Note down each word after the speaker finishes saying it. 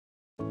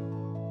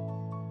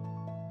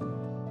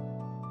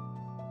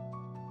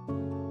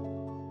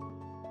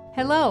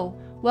Hello,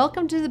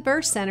 welcome to the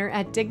Birth Center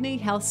at Dignity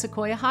Health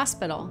Sequoia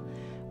Hospital.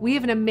 We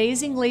have an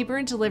amazing labor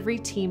and delivery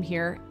team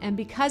here, and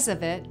because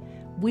of it,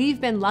 we've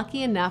been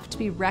lucky enough to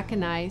be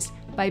recognized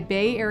by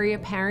Bay Area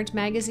Parent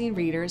Magazine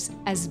readers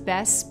as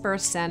Best Birth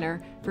Center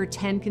for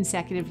 10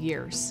 consecutive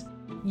years.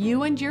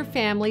 You and your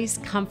family's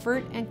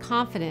comfort and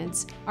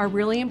confidence are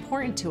really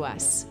important to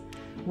us.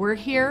 We're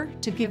here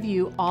to give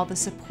you all the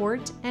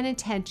support and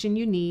attention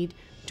you need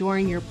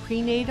during your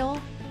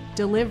prenatal,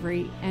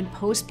 delivery, and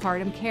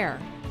postpartum care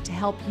to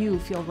help you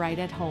feel right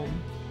at home.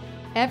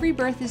 Every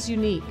birth is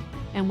unique,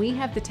 and we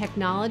have the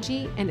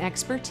technology and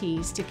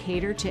expertise to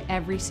cater to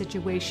every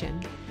situation.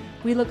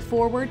 We look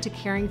forward to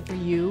caring for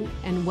you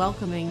and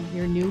welcoming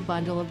your new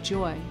bundle of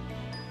joy.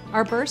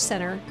 Our birth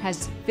center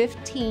has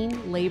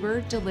 15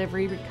 labor,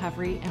 delivery,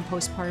 recovery, and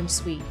postpartum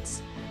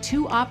suites,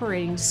 2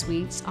 operating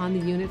suites on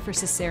the unit for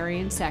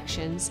cesarean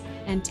sections,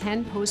 and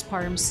 10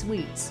 postpartum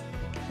suites.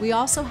 We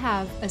also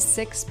have a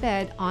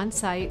 6-bed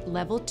on-site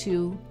Level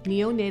 2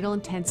 neonatal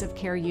intensive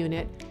care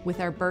unit with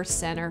our birth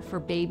center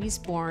for babies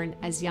born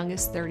as young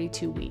as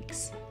 32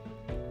 weeks.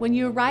 When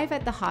you arrive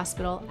at the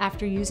hospital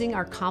after using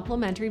our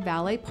complimentary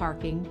valet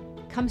parking,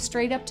 come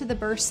straight up to the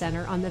birth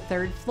center on the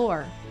 3rd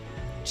floor.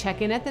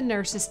 Check in at the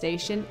nurses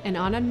station, and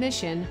on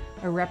admission,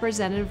 a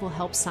representative will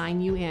help sign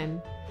you in.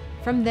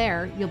 From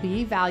there, you'll be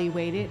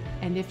evaluated,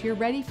 and if you're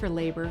ready for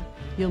labor,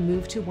 you'll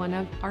move to one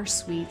of our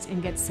suites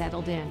and get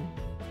settled in.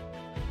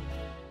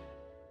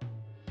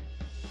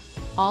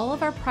 All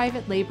of our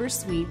private labor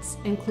suites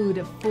include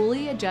a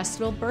fully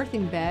adjustable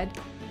birthing bed,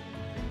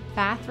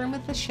 bathroom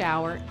with a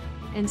shower,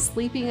 and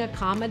sleeping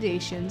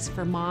accommodations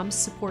for mom's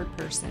support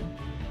person.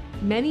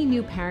 Many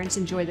new parents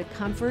enjoy the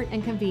comfort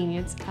and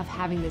convenience of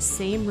having the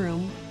same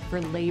room for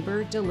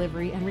labor,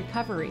 delivery, and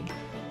recovery.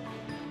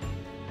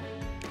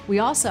 We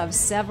also have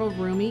several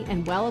roomy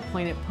and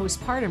well-appointed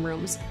postpartum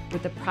rooms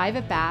with a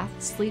private bath,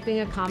 sleeping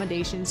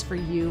accommodations for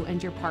you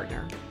and your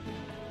partner.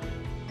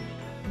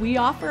 We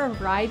offer a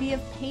variety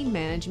of pain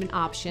management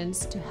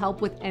options to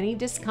help with any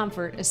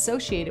discomfort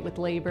associated with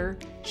labor,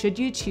 should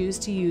you choose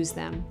to use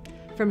them.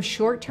 From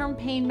short-term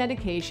pain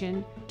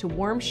medication to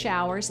warm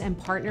showers and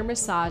partner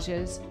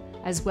massages,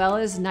 as well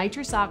as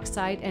nitrous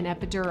oxide and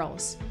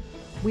epidurals.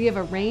 We have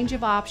a range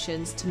of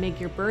options to make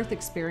your birth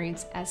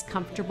experience as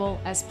comfortable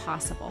as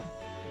possible.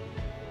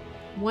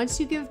 Once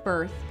you give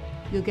birth,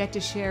 you'll get to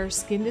share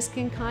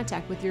skin-to-skin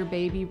contact with your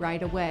baby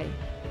right away.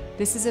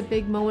 This is a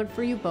big moment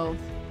for you both,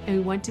 and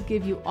we want to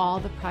give you all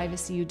the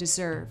privacy you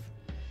deserve.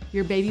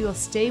 Your baby will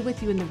stay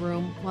with you in the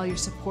room while you're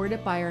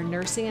supported by our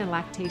nursing and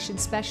lactation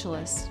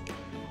specialists.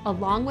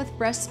 Along with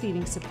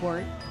breastfeeding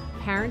support,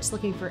 parents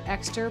looking for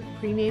extra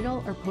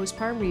prenatal or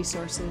postpartum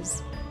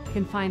resources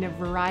can find a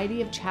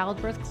variety of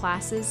childbirth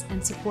classes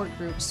and support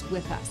groups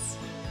with us.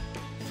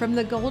 From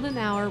the golden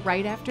hour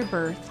right after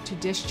birth to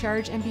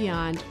discharge and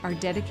beyond, our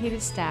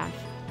dedicated staff,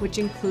 which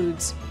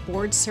includes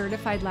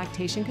board-certified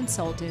lactation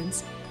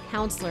consultants,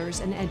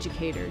 counselors, and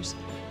educators,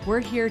 we're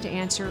here to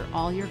answer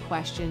all your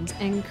questions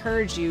and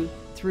encourage you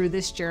through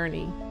this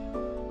journey.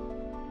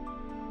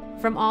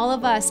 From all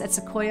of us at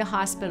Sequoia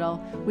Hospital,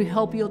 we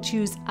hope you'll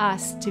choose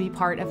us to be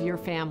part of your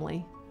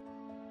family.